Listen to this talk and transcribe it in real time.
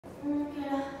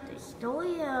The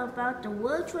story about the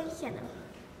World Trade Center.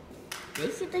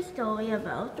 This is the story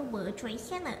about the World Trade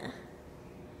Center.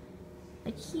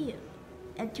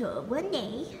 Until one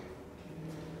day,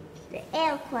 the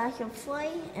aircraft were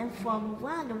flying and from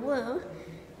around the world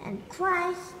and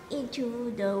crashed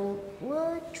into the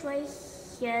World Trade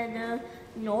Center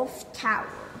North Tower.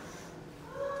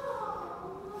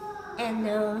 And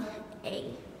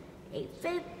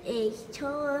it's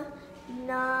till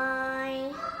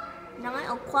 9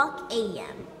 o'clock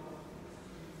a.m.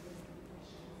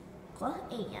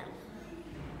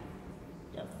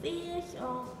 The fears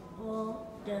of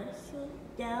the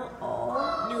shutdown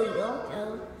of New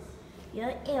York,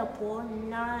 your airport,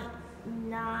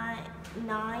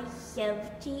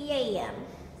 9:70 a.m.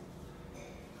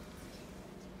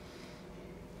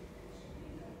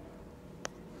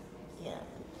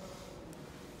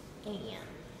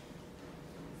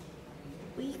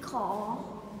 We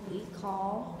call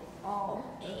all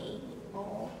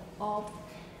of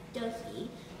the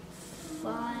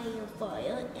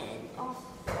firefighter and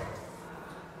officer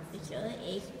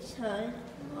is turned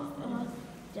on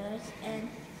dust and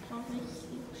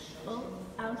people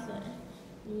outside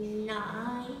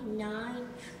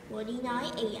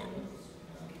 9:29 a.m.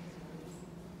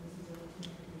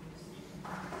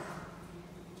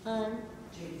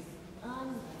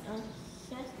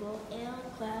 Unsuccessful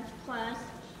aircraft crashed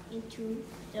into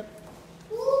the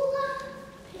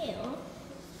hill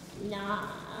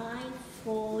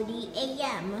 9:40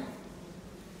 a.m.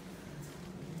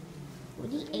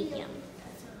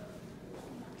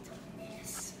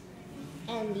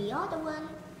 And the other one,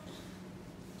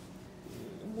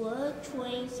 World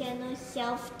Trade Center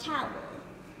South Tower,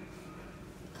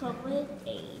 covered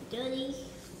a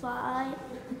 35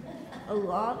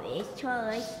 alarm is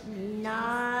charged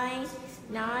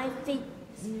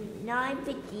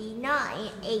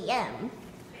 9:59 a.m.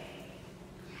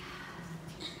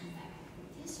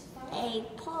 A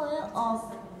part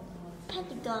of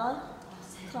Pentagon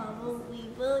cover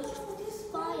reverse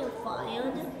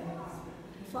firefighter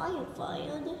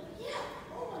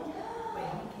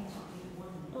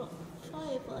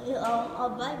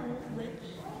on my movement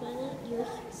when it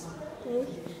used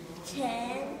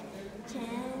 10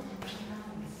 and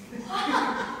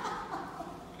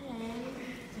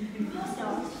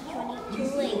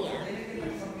 22 a.m.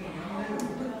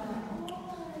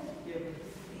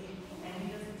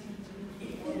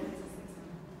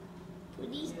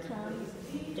 Police come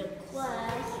the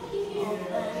class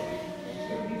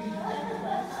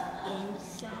in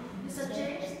some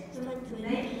countries.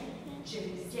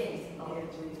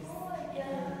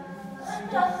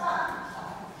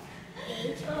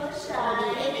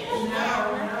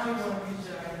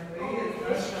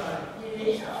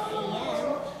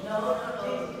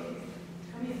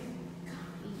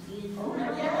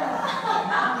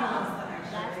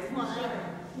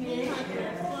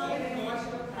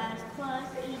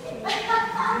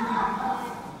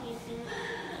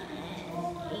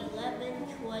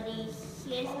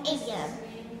 11:26 a.m.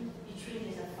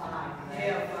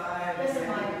 Listen,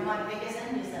 my biggest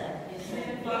end is that.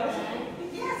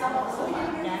 Yes, I'm also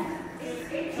that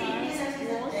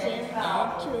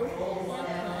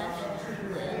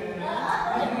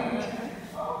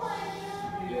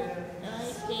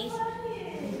United States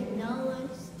Naval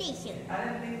Station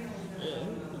in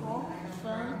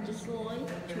Hartford, destroyed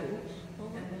to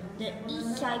the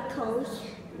east side coast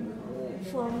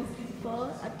from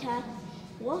attack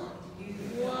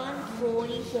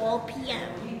 1:44 p.m.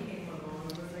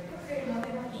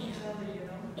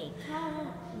 A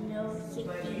car no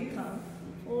 16 come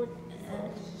for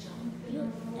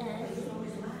U.S.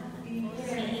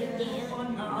 saying they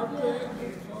are good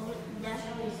for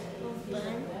the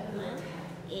government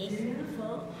is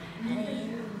for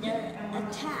the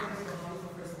attack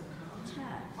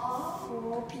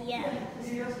 4 p.m.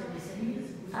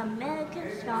 American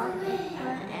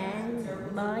Starpaper and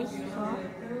Vice for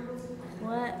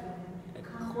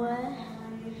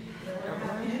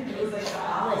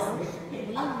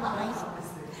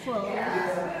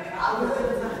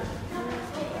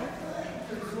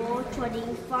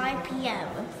 4:25 p.m.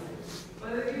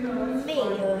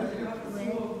 Mayor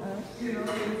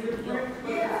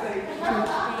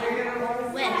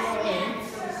Wednesday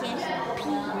 6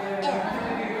 p.m.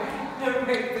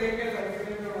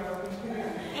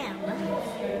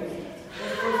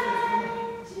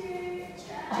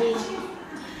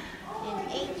 In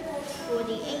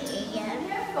 8:48 a.m.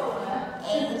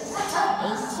 a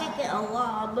second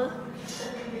alarm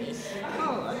is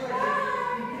called.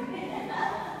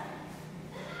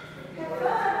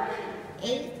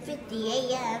 8:50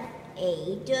 a.m. a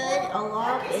third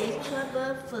alarm is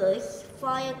triggered first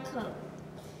fire come.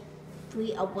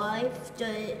 We arrived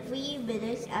 3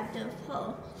 minutes after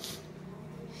 4.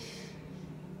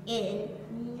 In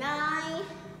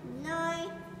 9:10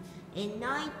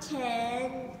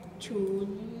 to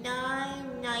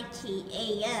 9:90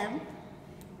 a.m.,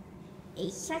 a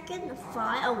second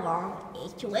fire alarm, a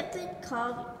terrific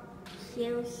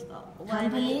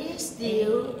Company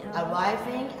still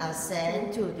arriving are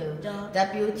sent to the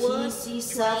WTC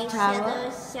South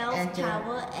Tower and the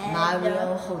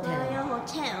Marriott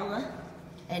Hotel.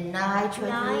 At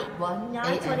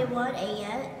 9:21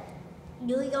 a.m.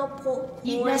 New York Port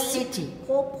City,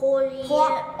 Port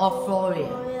Authority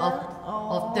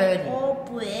of 30 all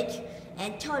bridge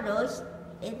and tunnels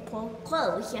in Port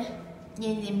closed.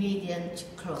 In the medium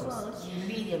close.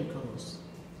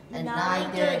 At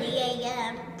 9:30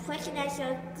 a.m., President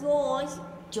George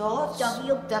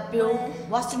W.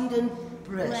 Washington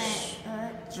Bush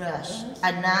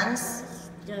announced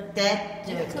that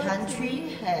the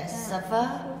country has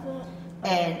suffered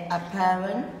an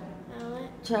apparent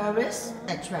terrorist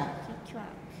attack.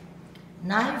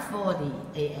 9:40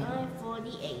 a.m.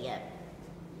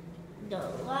 The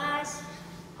last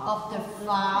of the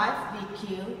 5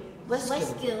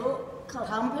 rescue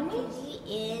companies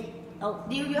in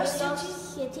New York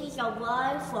City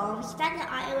arrived from Staten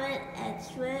Island and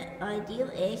Swift Ideal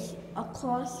is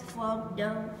across from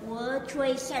the World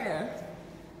Trade Center.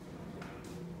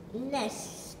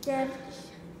 Next step.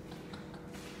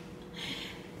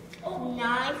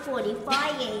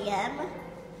 9:45 a.m.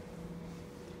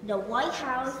 The White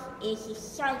House is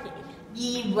excited.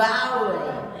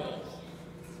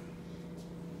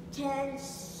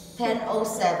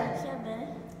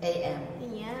 10:07 a.m.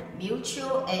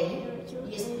 Mutual aid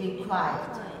is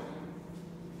required.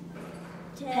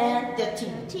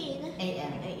 10:13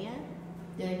 a.m.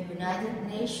 The United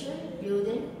Nations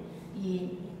building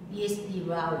is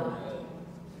evacuated.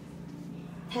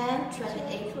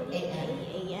 10:28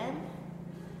 a.m.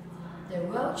 The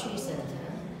World Trade Center,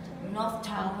 North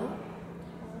Tower,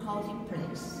 holding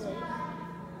place.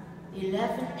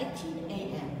 11:18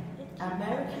 a.m.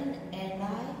 American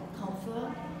Airlines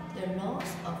confirmed the loss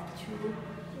of 2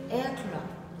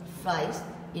 aircraft, Flight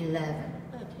 11,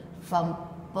 from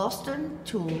Boston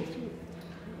to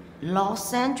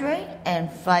Los Angeles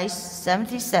and Flight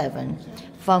 77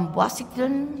 from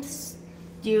Washington's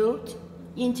Stewart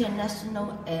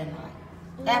International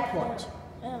Airport.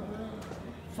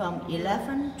 From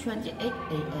 11:28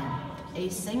 a.m., a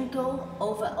single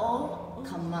overall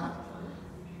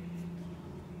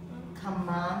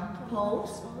command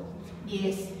post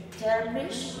is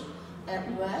established at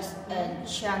West and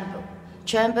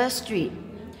Chambers Street.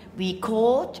 We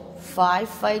called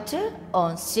firefighters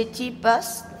on city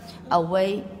bus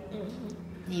away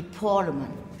the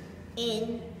Parliament.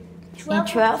 In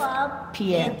 12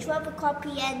 p.m.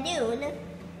 noon,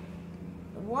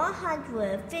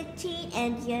 115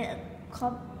 engine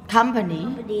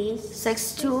companies,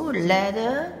 62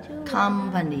 leather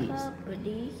companies,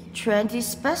 20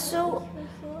 special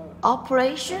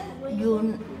operation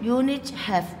units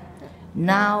have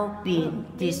now been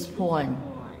deployed.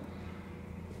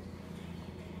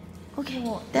 Okay,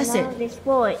 that's it.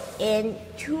 In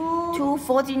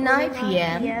 2:49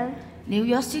 p.m., New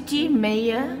York City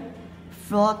Mayor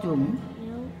Flodum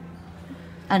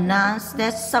announced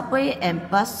that subway and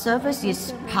bus service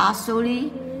is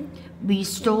partially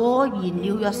restored in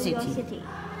New York City.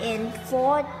 In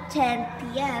 4:10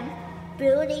 p.m.,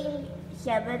 Building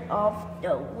 7 of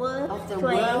the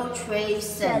World Trade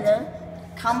Center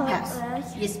complex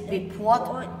is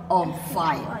reported on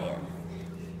fire.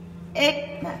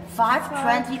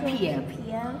 5:20 p.m.,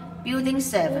 Building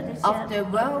 7 of the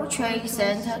World Trade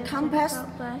Center complex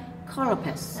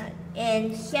collapsed.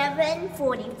 In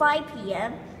 7:45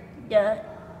 p.m., the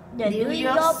New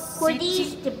York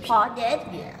Police Department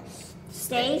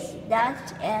states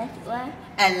that at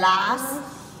last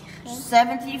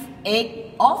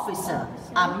 78 officers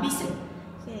are missing.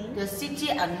 The city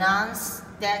announced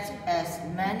that as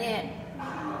many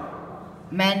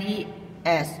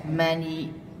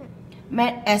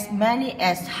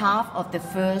as half of the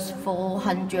first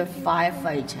 400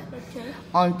 firefighters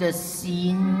on the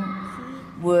scene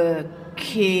were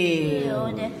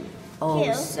killed.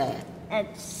 Sad. And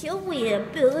Sylvia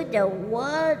built the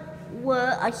World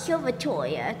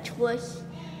Observatory towards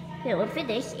they were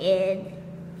finished in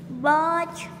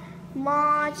March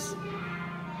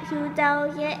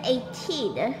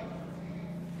 2018.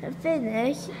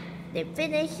 They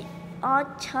finished on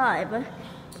time.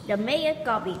 The mayor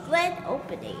got me grand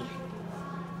opening.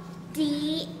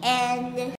 The end.